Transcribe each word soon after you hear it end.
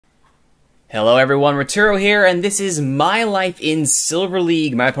Hello everyone, Rituro here, and this is my life in Silver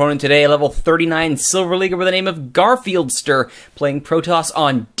League. My opponent today, a level 39 Silver Leaguer by the name of Garfieldster, playing Protoss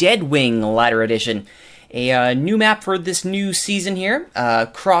on Deadwing Ladder Edition. A new map for this new season here,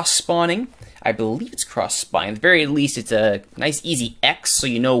 cross-spawning. I believe it's cross-spawning. At the very least, it's a nice easy X, so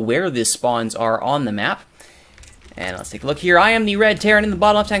you know where the spawns are on the map. And let's take a look here. I am the Red Terran in the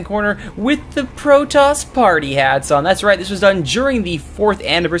bottom left-hand corner with the Protoss party hats on. That's right, this was done during the 4th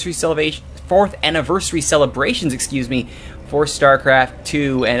anniversary celebrations, for StarCraft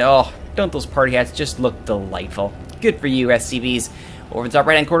 2. And oh, don't those party hats just look delightful. Good for you, SCVs. Over the top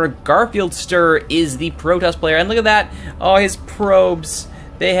right-hand corner, Garfieldster is the Protoss player. And look at that. Oh, his probes.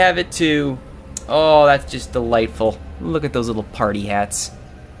 They have it too. Oh, that's just delightful. Look at those little party hats.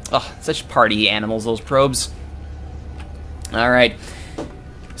 Oh, such party animals, those probes. Alright,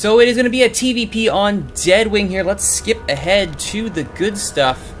 so it is going to be a TVP on Deadwing here. Let's skip ahead to the good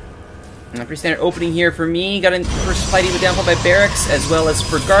stuff. Pretty standard opening here for me. Got a first supply depot downfall by Barracks, as well as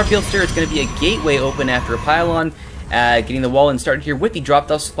for Garfieldster. It's going to be a gateway open after a pylon. Getting the wall in started here with the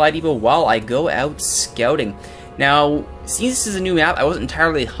dropped-off supply depot while I go out scouting. Now, since this is a new map, I wasn't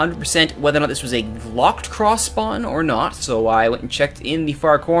entirely 100% whether or not this was a locked cross spawn or not, so I went and checked in the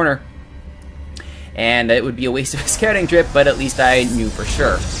far corner. And it would be a waste of a scouting trip, but at least I knew for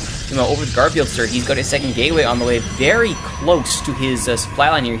sure. You know, over with Garfieldster, he's got a second gateway on the way, very close to his supply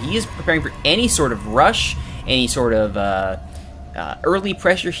line here. He is preparing for any sort of rush, any sort of early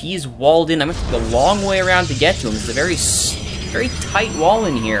pressure. He is walled in. I'm going to take a long way around to get to him. It's a very tight wall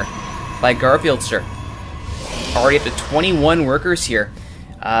in here by Garfieldster. Already up to 21 workers here,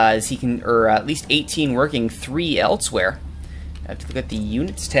 as he can, or at least 18 working, 3 elsewhere. I have to look at the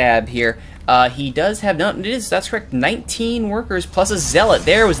units tab here. He does have, that's correct, 19 workers plus a zealot.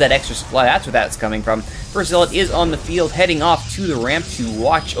 There was that extra supply. That's where that's coming from. First zealot is on the field, heading off to the ramp to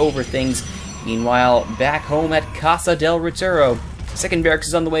watch over things. Meanwhile, back home at Casa del Rituro, second barracks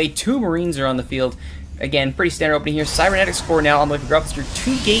is on the way. 2 Marines are on the field. Again, pretty standard opening here. Cybernetics Corps now on the way for Garfieldster.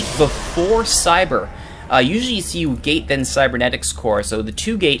 2 gate before Cyber. Usually you see gate then Cybernetics Corps, so the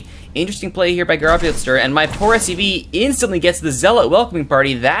 2 gate, interesting play here by Garfieldster, and my poor SCV instantly gets the Zealot welcoming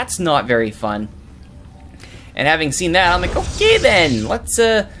party. That's not very fun. And having seen that, I'm like, okay then,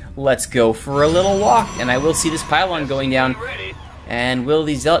 let's go for a little walk, and I will see this pylon going down. And will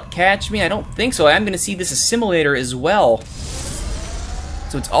the Zealot catch me? I don't think so. I'm going to see this assimilator as well.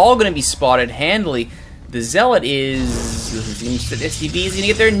 So it's all going to be spotted handily. The Zealot is... the SCV is going to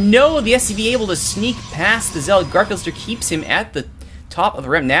get there. No, the SCV able to sneak past the Zealot. Garfieldster keeps him at the top of the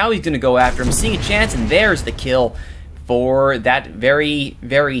ramp. Now he's going to go after him, seeing a chance, and there's the kill for that very,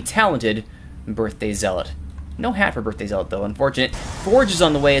 very talented Birthday Zealot. No hat for Birthday Zealot, though, unfortunate. Forge is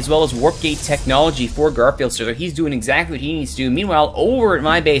on the way, as well as Warp Gate technology for Garfieldster, so he's doing exactly what he needs to do. Meanwhile, over at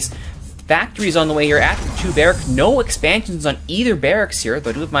my base, Factory's on the way here after 2 barracks. No expansions on either barracks here, though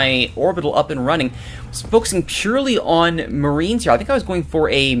I do have my orbital up and running. So focusing purely on Marines here. I think I was going for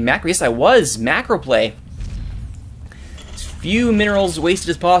a macro. Yes, I was. Macro play. As few minerals wasted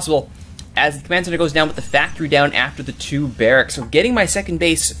as possible as the command center goes down with the factory down after the 2 barracks. So getting my second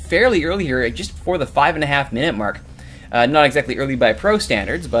base fairly early here, just before the 5.5 minute mark. Not exactly early by pro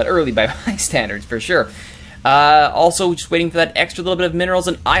standards, but early by my standards for sure. Also, just waiting for that extra little bit of minerals,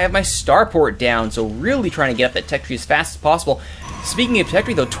 and I have my starport down, so really trying to get up that tech tree as fast as possible. Speaking of tech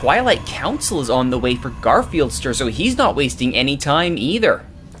tree, though, Twilight Council is on the way for Garfieldster, so he's not wasting any time either.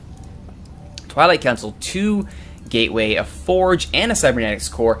 Twilight Council, 2 gateway, a forge, and a cybernetics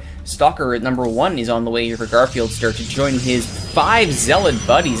core. Stalker at number 1 is on the way here for Garfieldster to join his 5 zealot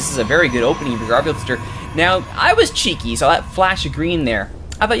buddies. This is a very good opening for Garfieldster. Now, I was cheeky, saw that flash of green there.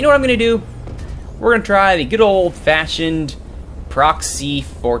 I thought, you know what I'm going to do? We're going to try the good old-fashioned proxy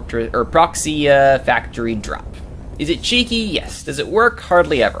fortress, or proxy factory drop. Is it cheeky? Yes. Does it work?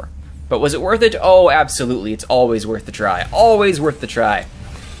 Hardly ever. But was it worth it? Oh, absolutely. It's always worth the try. Always worth the try.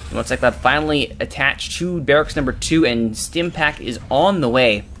 It looks like that finally attached to barracks number 2, and Stimpack is on the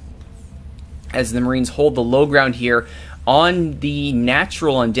way as the Marines hold the low ground here on the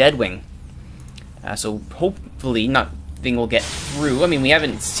natural on Deadwing. So hopefully, nothing will get through. I mean, we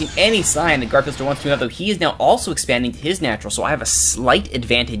haven't seen any sign that Garfieldster wants to move out, though he is now also expanding to his natural, so I have a slight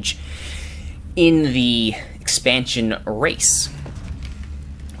advantage in the expansion race.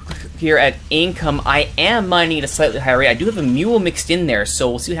 Here at income, I am mining at a slightly higher rate. I do have a mule mixed in there, so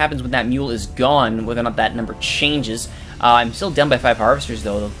we'll see what happens when that mule is gone, whether or not that number changes. I'm still down by 5 harvesters,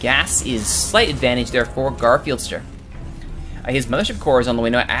 though. Gas is slight advantage there for Garfieldster. His Mothership Core is on the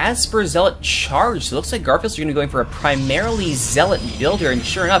way now. As for Zealot Charge, so it looks like Garfieldster are going to be going for a primarily Zealot build here, and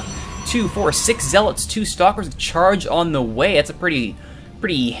sure enough, 2, 4, 6 Zealots, 2 Stalkers, Charge on the way. That's a pretty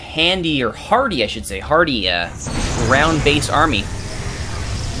pretty handy, or hardy, I should say, hardy ground base army.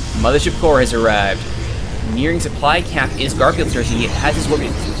 Mothership Core has arrived. Nearing supply cap is Garfieldster. He has his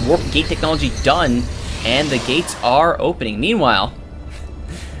warp gate technology done, and the gates are opening. Meanwhile,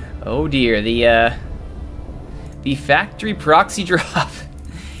 oh dear, the factory proxy drop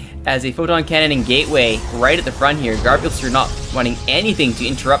as a photon cannon and gateway right at the front here. Garfieldster not wanting anything to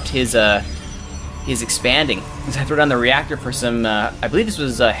interrupt his expanding. As I throw down the reactor for some, I believe this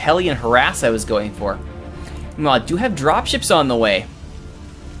was Hellion Harass I was going for. Meanwhile, I do have dropships on the way.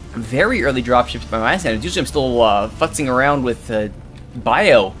 Very early dropships by my standards. Usually I'm still futzing around with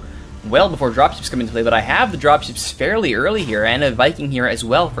bio well before dropships come into play, but I have the dropships fairly early here, and a Viking here as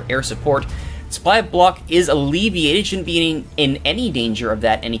well for air support. Supply block is alleviated, shouldn't be in any danger of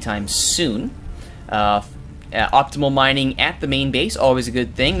that anytime soon. Optimal mining at the main base, always a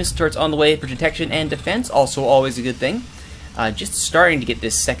good thing. Missile turrets on the way for detection and defense, also always a good thing. Just starting to get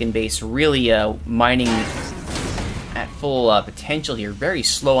this second base really mining at full potential here. Very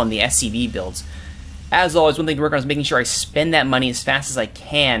slow on the SCV builds. As always, one thing to work on is making sure I spend that money as fast as I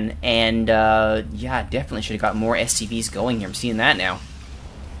can, and yeah, definitely should have got more SCVs going here. I'm seeing that now.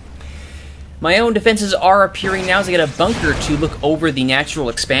 My own defenses are appearing now as I get a bunker to look over the natural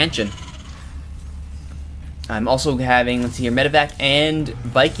expansion. I'm also having, let's see here, Medevac and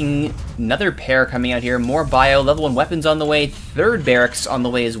Viking, another pair coming out here. More bio, level 1 weapons on the way, third barracks on the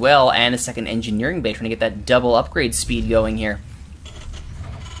way as well, and a second engineering bay, trying to get that double upgrade speed going here.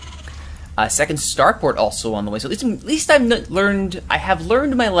 Second starport also on the way. So at least I have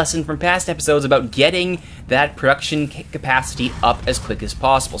learned my lesson from past episodes about getting that production capacity up as quick as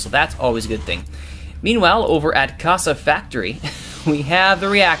possible. So that's always a good thing. Meanwhile, over at Casa Factory, we have the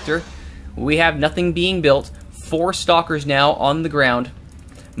reactor. We have nothing being built. 4 stalkers now on the ground.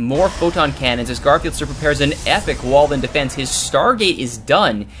 More photon cannons as Garfieldster prepares an epic wall in defense. His Stargate is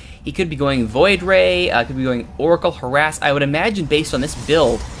done. He could be going Void Ray, could be going Oracle Harass. I would imagine based on this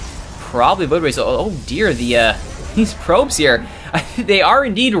build, probably Void Ray. So, oh dear, these probes here, they are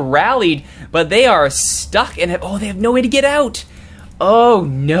indeed rallied, but they are stuck and they have no way to get out. Oh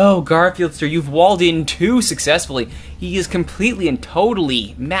no, Garfieldster, you've walled in too successfully. He is completely and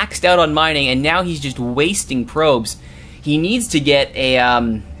totally maxed out on mining, and now he's just wasting probes. He needs to get a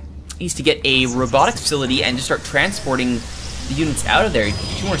robotics facility and just start transporting the units out of there.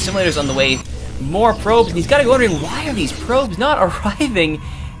 2 more simulators on the way, more probes, and he's got to go wondering, why are these probes not arriving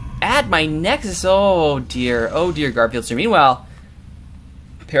at my nexus? Oh dear, Garfieldster. Meanwhile,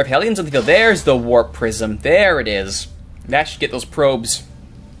 a pair of Hellions on the field. There's the warp prism. There it is. That should get those probes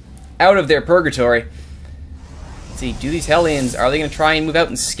out of their purgatory. Let's see, do these Hellions, are they going to try and move out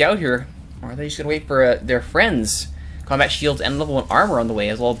and scout here? Or are they just going to wait for their friends? Combat shields and level 1 armor on the way,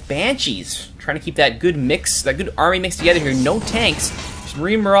 as well as Banshees. Trying to keep that good mix, that good army mix together here. No tanks, just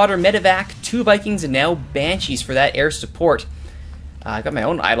Marine Marauder, Medevac, 2 Vikings, and now Banshees for that air support. I got my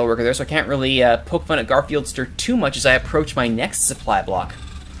own idle worker there, so I can't really poke fun at Garfieldster too much as I approach my next supply block.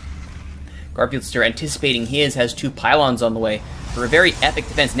 Garfieldster, anticipating his, has 2 pylons on the way for a very epic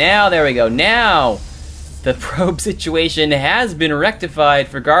defense. Now, there we go. Now, the probe situation has been rectified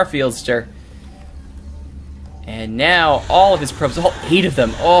for Garfieldster. And now, all of his probes, all 8 of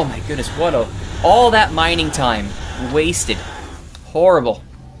them. Oh my goodness, all that mining time wasted. Horrible.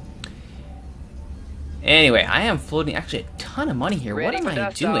 Anyway, I am floating actually a ton of money here. What am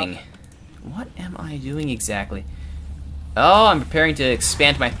I doing? What am I doing exactly? Oh, I'm preparing to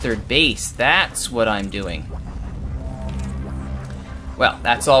expand my 3rd base. That's what I'm doing. Well,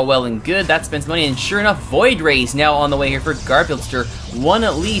 that's all well and good. That spends money, and sure enough, Void Rays now on the way here for Garfieldster. 1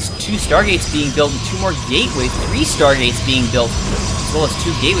 at least, 2 Stargates being built, and 2 more gateways, 3 Stargates being built, as well as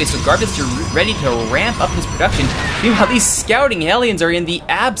 2 gateways. So Garfieldster ready to ramp up his production. Meanwhile, these scouting Hellions are in the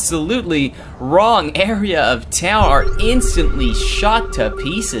absolutely wrong area of town, are instantly shot to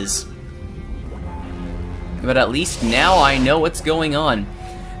pieces. But at least now I know what's going on.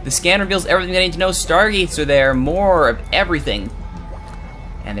 The scan reveals everything I need to know. Stargates are there, more of everything.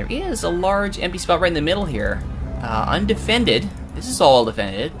 And there is a large empty spot right in the middle here. Undefended. This is all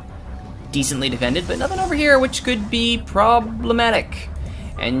defended. Decently defended, but nothing over here which could be problematic.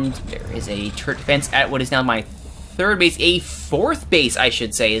 And there is a turret defense at what is now my 3rd base. A 4th base, I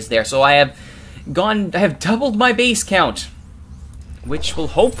should say, is there. So I have doubled my base count, which will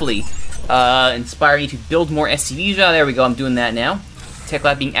hopefully inspire me to build more SCVs. There we go, I'm doing that now. Tech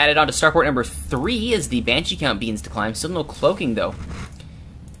Lab being added onto starport number 3 as the Banshee count begins to climb. Still no cloaking, though.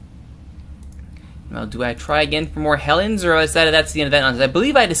 Well, do I try again for more Hellions, or is that's the end of that nonsense? I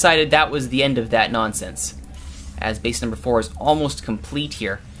believe I decided that was the end of that nonsense, as base number 4 is almost complete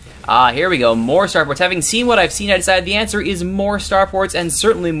here. Here we go. More starports. Having seen what I've seen, I decided the answer is more starports, and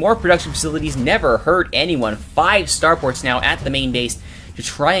certainly more production facilities never hurt anyone. 5 starports now at the main base to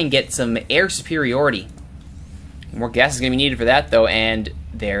try and get some air superiority. More gas is going to be needed for that, though, and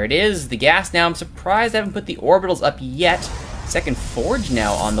there it is. The gas now. I'm surprised I haven't put the orbitals up yet. Second forge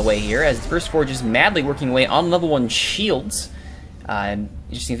now on the way here, as the first forge is madly working away on level 1 shields.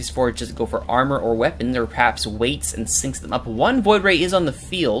 Interesting if this forge doesn't go for armor or weapons, or perhaps waits and sinks them up. 1 Void Ray is on the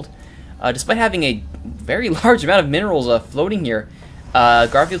field. Despite having a very large amount of minerals floating here,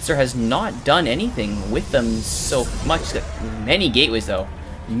 Garfieldster has not done anything with them so much. Many gateways, though.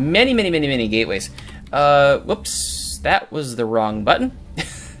 Many gateways. Whoops. That was the wrong button.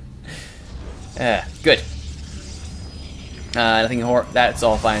 Good. Nothing that's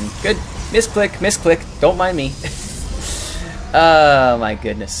all fine. Good. Misclick. Don't mind me. Oh, my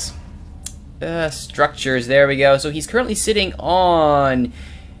goodness. Structures. There we go. So he's currently sitting on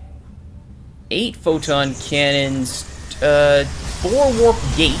 8 photon cannons, 4 warp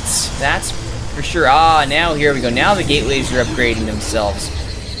gates. That's for sure. Now here we go. Now the gateways are upgrading themselves.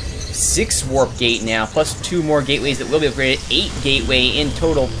 6 warp gate now, plus 2 more gateways that will be upgraded. 8 gateway in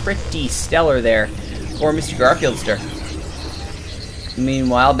total. Pretty stellar there for Mr. Garfieldster.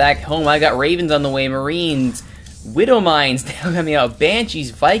 Meanwhile, back home, I got Ravens on the way, Marines, Widow Mines now coming out,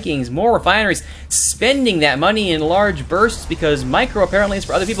 Banshees, Vikings, more refineries, spending that money in large bursts because micro apparently is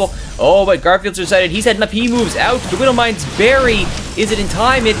for other people. Oh, but Garfield's decided he's had enough. He moves out. The Widow Mines bury. Is it in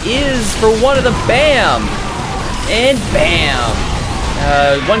time? It is for one of them. Bam! And bam!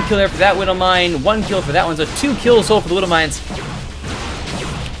 1 kill there for that Widow Mine, 1 kill for that one, so 2 kills total for the Widow Mines.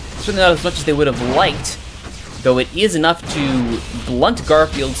 Certainly not as much as they would have liked, though it is enough to blunt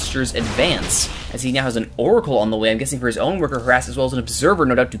Garfieldster's advance, as he now has an Oracle on the way, I'm guessing for his own worker harass, as well as an Observer,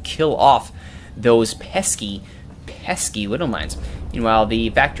 no doubt, to kill off those pesky Widow Mines. Meanwhile,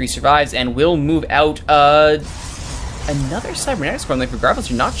 the factory survives and will move out another Cybernetics core on the way for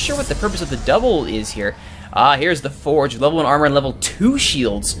Garfieldster. Not sure what the purpose of the double is here. Here's the Forge, level 1 armor and level 2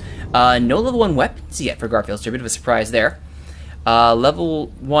 shields. No level 1 weapons yet for Garfieldster, a bit of a surprise there. Level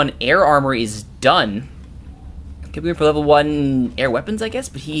 1 air armor is done. Could be going for level 1 air weapons, I guess,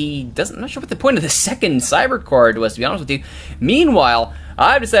 but he doesn't. I'm not sure what the point of the second cyber cord was, to be honest with you. Meanwhile,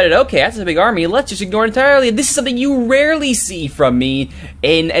 I've decided, okay, that's a big army, let's just ignore it entirely. This is something you rarely see from me,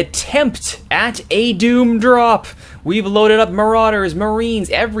 an attempt at a Doom drop. We've loaded up Marauders, Marines,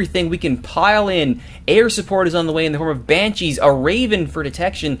 everything we can pile in. Air support is on the way in the form of Banshees, a Raven for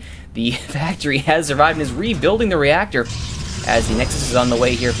detection. The factory has survived and is rebuilding the reactor, as the Nexus is on the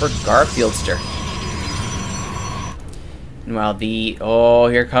way here for Garfieldster. Meanwhile,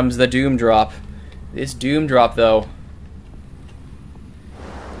 here comes the Doom drop. This Doom drop, though,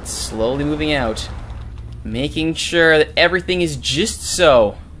 it's slowly moving out, making sure that everything is just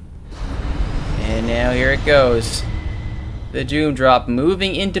so. And now here it goes. The Doom drop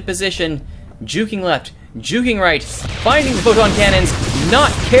moving into position, juking left, juking right, finding the photon cannons,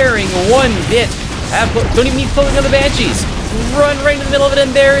 not caring one bit. Don't even need clothing on the Banshees. Run right in the middle of it,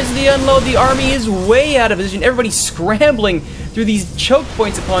 and there is the unload. The army is way out of position. Everybody's scrambling through these choke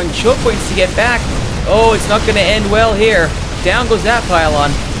points upon choke points to get back. Oh, it's not going to end well here. Down goes that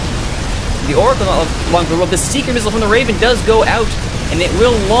pylon. The Oracle not long for the world. The Seeker missile from the Raven does go out, and it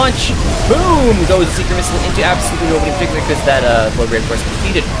will launch. Boom! Goes the Seeker missile into absolutely nobody in particular, because that Blood Ray, of course, was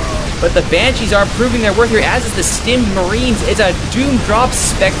defeated. But the Banshees are proving their worth here, as is the Stimmed Marines. It's a Doom drop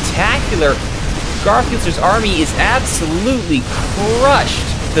spectacular. Garfieldster's army is absolutely crushed.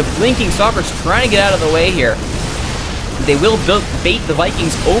 The blinking stalkers trying to get out of the way here. They will bait the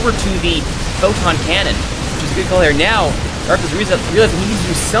Vikings over to the photon cannon, which is a good call there. Now, Garfieldster realizes he needs to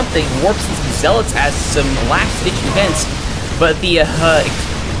do something. Warps in some zealots as some last-ditch defense, but the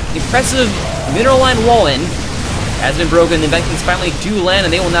impressive mineral line wall-in has been broken. The Vikings finally do land,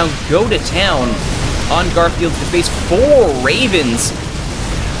 and they will now go to town on Garfieldster's base. 4 Ravens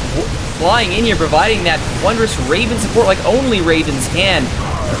flying in here, providing that wondrous Raven support like only Ravens can.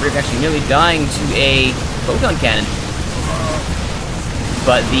 Raven actually nearly dying to a photon cannon.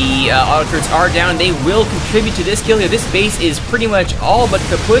 But the auto turrets are down, and they will contribute to this kill here. This base is pretty much all but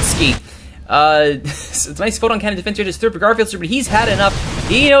Kaputski. It's a nice photon cannon defense here to third for Garfieldster, but he's had enough.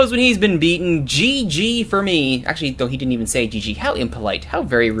 He knows when he's been beaten. GG for me. Actually, though, he didn't even say GG. How impolite. How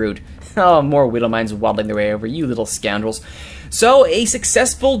very rude. Oh, more Widow Mines waddling their way over, you little scoundrels. So, a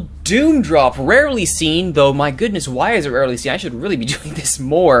successful Doom drop, rarely seen, though my goodness, why is it rarely seen? I should really be doing this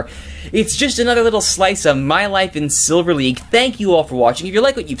more. It's just another little slice of my life in Silver League. Thank you all for watching. If you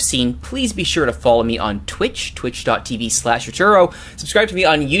like what you've seen, please be sure to follow me on Twitch, twitch.tv/Rituro. Subscribe to me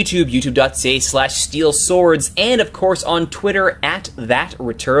on YouTube, youtube.ca/SteelSwords, and of course on Twitter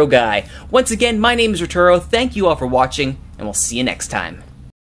 @ThatRituroGuy. Once again, my name is Rituro. Thank you all for watching, and we'll see you next time.